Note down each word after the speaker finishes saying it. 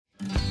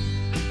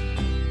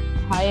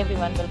Hi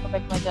everyone, welcome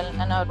back to my channel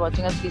and are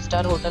watching a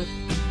 3-star hotel.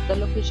 The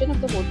location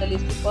of the hotel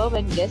is superb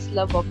and guests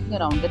love walking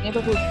around the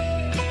neighborhood.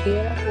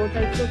 There are 4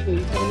 types of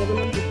rooms available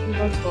on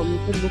booking.com.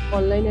 You can book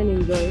online and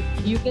enjoy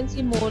it. You can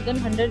see more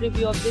than 100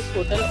 reviews of this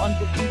hotel on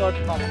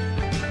booking.com.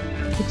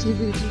 Its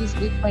review rating is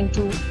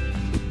 8.2,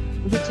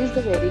 which is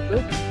the very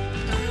good.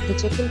 The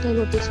check-in time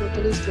of this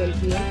hotel is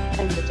 12 pm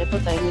and the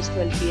check-out time is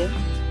 12 pm.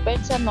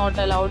 Pets are not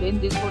allowed in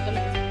this hotel.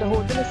 The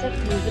hotel accepts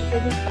major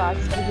credit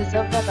cards and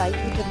reserves the right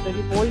to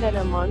temporarily hold an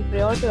amount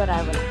prior to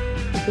arrival.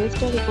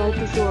 Guests are required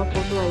to show a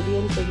photo ID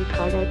and credit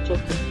card at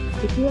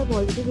check-in. If you have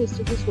already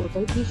visited this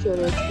hotel, please share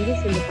your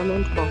experience in the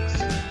comment box.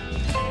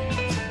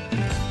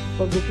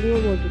 For booking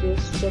or more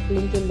details, check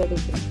link in the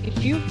description.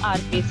 If you are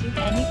facing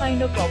any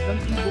kind of problem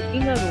in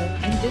booking a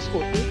room in this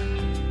hotel,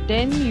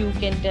 then you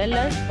can tell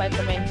us by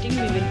commenting.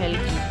 We will help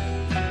you.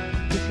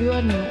 If you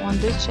are new on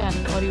this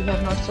channel or you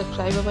have not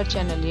subscribed our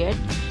channel yet,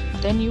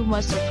 then you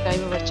must subscribe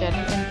our channel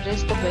and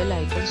press the bell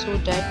icon so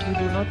that you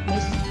do not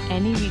miss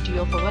any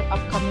video of our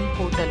upcoming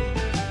hotel.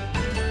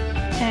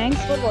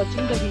 Thanks for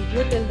watching the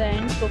video till the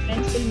end. So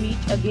friends, will meet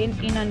again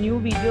in a new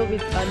video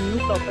with a new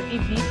property.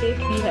 Be safe,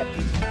 be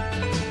happy.